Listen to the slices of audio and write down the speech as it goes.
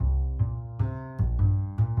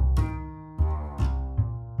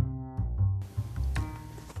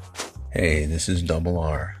Hey, this is Double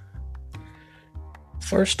R.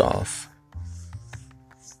 First off,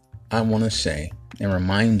 I want to say and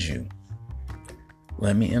remind you,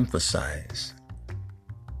 let me emphasize,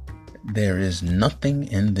 there is nothing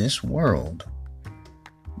in this world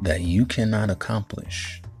that you cannot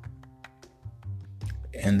accomplish.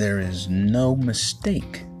 And there is no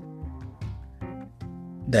mistake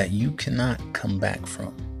that you cannot come back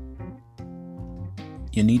from.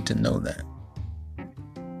 You need to know that.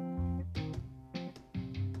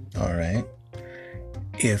 All right?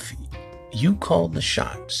 If you called the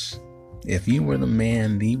shots, if you were the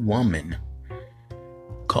man, the woman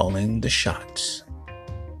calling the shots,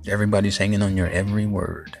 everybody's hanging on your every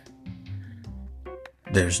word.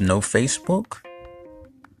 There's no Facebook.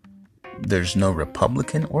 There's no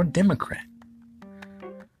Republican or Democrat.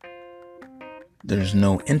 There's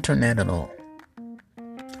no internet at all.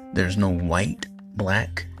 There's no white,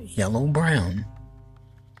 black, yellow, brown,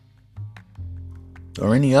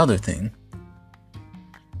 or any other thing.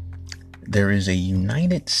 There is a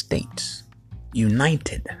United States,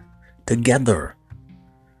 united, together.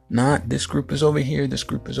 Not this group is over here, this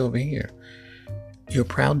group is over here. You're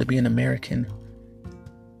proud to be an American.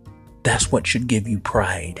 That's what should give you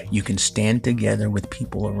pride. You can stand together with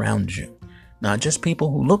people around you. Not just people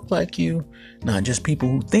who look like you, not just people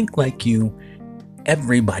who think like you.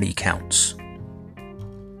 Everybody counts.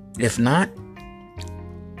 If not,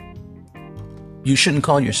 you shouldn't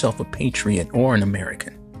call yourself a patriot or an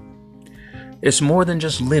American. It's more than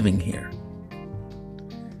just living here.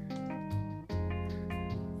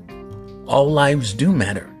 All lives do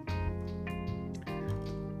matter.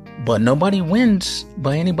 But nobody wins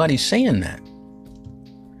by anybody saying that.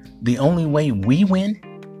 The only way we win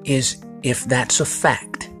is if that's a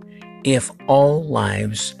fact. If all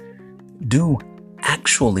lives do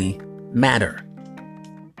actually matter.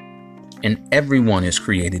 And everyone is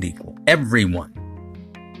created equal. Everyone.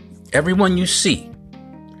 Everyone you see.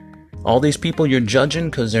 All these people you're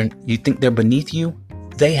judging because you think they're beneath you,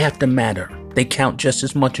 they have to matter. They count just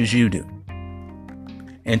as much as you do.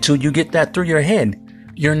 Until you get that through your head,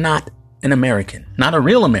 you're not an American, not a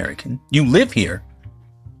real American. You live here.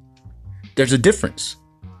 There's a difference.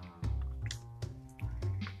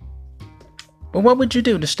 But what would you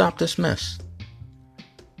do to stop this mess?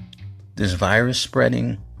 This virus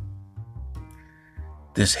spreading,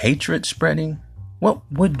 this hatred spreading. What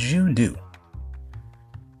would you do?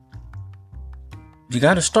 You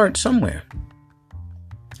got to start somewhere.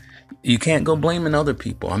 You can't go blaming other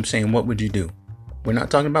people. I'm saying, what would you do? We're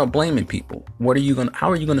not talking about blaming people. How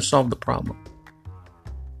are you going to solve the problem?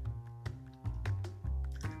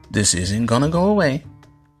 This isn't going to go away.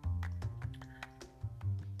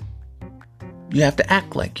 You have to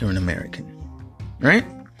act like you're an American, right?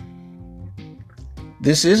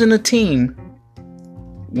 This isn't a team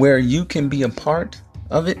where you can be a part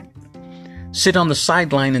of it, sit on the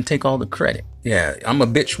sideline and take all the credit. Yeah, I'm a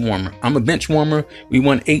bench warmer. We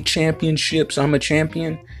won 8 championships. I'm a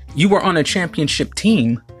champion. You were on a championship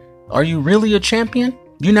team. Are you really a champion?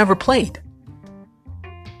 You never played.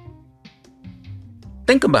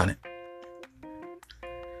 Think about it.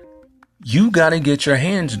 You got to get your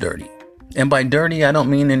hands dirty. And by dirty, I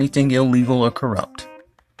don't mean anything illegal or corrupt.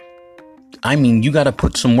 I mean, you got to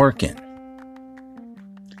put some work in.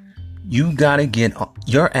 You got to get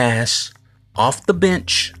your ass off the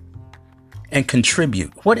bench and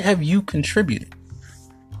contribute. What have you contributed?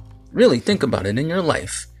 Really think about it in your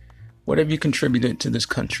life. What have you contributed to this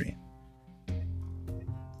country?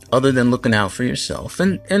 Other than looking out for yourself.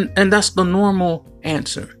 And that's the normal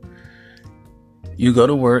answer. You go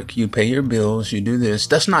to work, you pay your bills, you do this.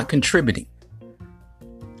 That's not contributing.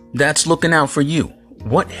 That's looking out for you.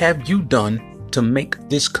 What have you done to make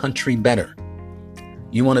this country better?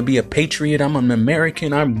 You want to be a patriot? I'm an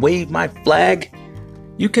American. I wave my flag.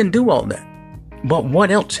 You can do all that. But what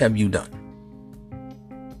else have you done?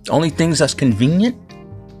 Only things that's convenient?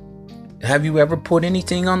 Have you ever put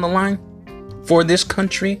anything on the line for this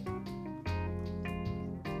country?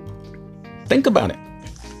 Think about it.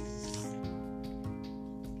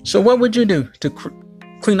 So what would you do to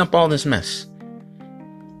clean up all this mess?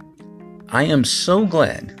 I am so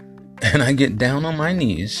glad, and I get down on my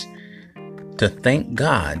knees to thank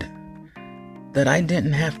God that I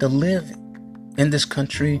didn't have to live in this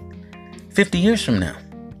country 50 years from now.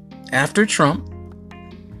 After Trump,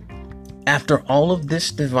 after all of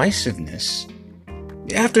this divisiveness,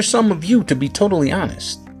 after some of you, to be totally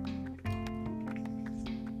honest,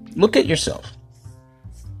 look at yourself.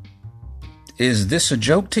 Is this a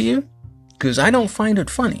joke to you? Because I don't find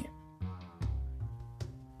it funny.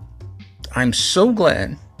 I'm so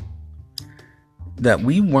glad that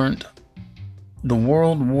we weren't the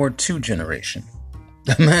World War II generation.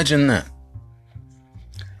 Imagine that.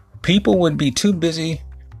 People would be too busy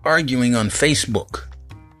arguing on Facebook.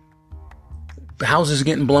 Houses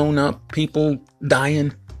getting blown up, people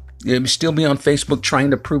dying. They'd still be on Facebook trying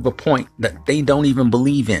to prove a point that they don't even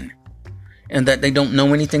believe in and that they don't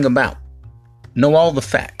know anything about. Know all the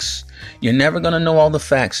facts. You're never going to know all the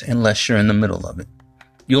facts unless you're in the middle of it.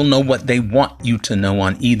 You'll know what they want you to know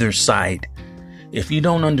on either side. If you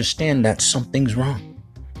don't understand that, something's wrong.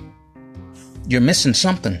 You're missing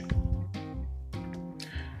something.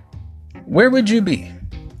 Where would you be?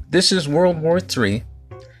 This is World War III.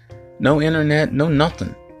 No internet, no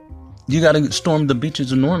nothing. You got to storm the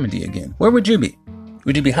beaches of Normandy again. Where would you be?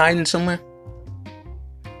 Would you be hiding somewhere?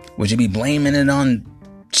 Would you be blaming it on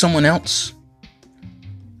someone else?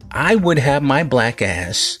 I would have my black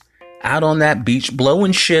ass out on that beach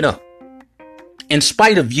blowing shit up. In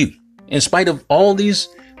spite of you. In spite of all these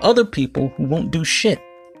other people who won't do shit.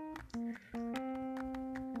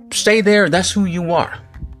 Stay there. That's who you are.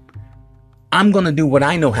 I'm going to do what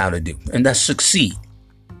I know how to do, and that's succeed.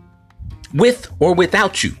 With or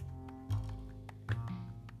without you.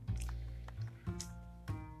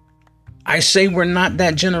 I say we're not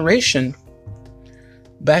that generation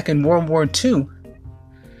back in World War II,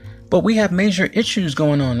 but we have major issues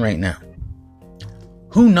going on right now.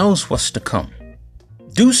 Who knows what's to come?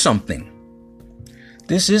 Do something.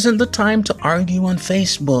 This isn't the time to argue on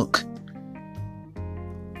Facebook.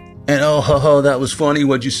 And that was funny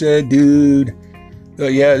what you said, dude.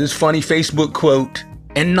 Yeah, this funny Facebook quote.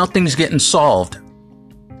 And nothing's getting solved.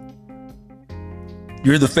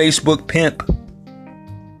 You're the Facebook pimp.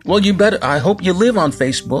 Well, you better, I hope you live on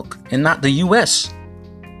Facebook and not the US.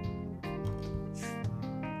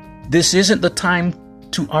 This isn't the time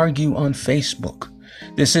to argue on Facebook.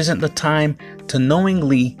 This isn't the time to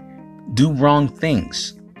knowingly do wrong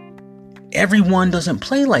things. Everyone doesn't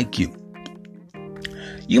play like you.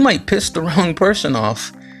 You might piss the wrong person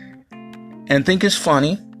off and think it's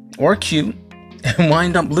funny or cute and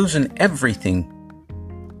wind up losing everything.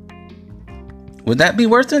 Would that be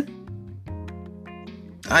worth it?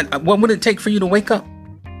 What would it take for you to wake up?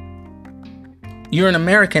 You're an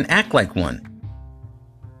American, act like one.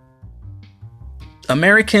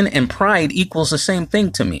 American and pride equals the same thing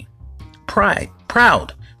to me. Pride,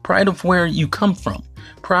 proud of where you come from,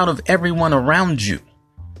 proud of everyone around you.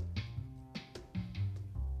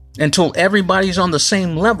 Until everybody's on the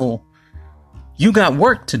same level, you got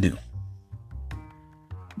work to do.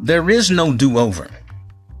 There is no do-over.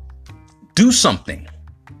 Do something.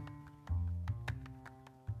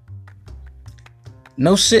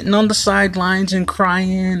 No sitting on the sidelines and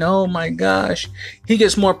crying, oh my gosh, he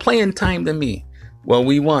gets more playing time than me. Well,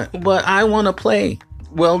 but I want to play.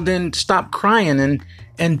 Well, then stop crying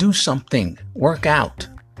and do something. Work out.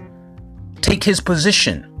 Take his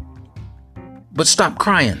position. But stop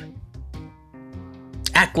crying.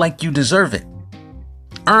 Act like you deserve it.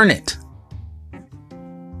 Earn it.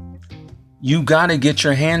 You gotta get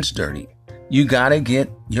your hands dirty. You gotta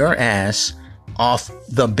get your ass off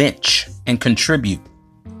the bench and contribute.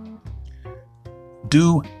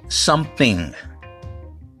 Do something.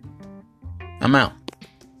 I'm out.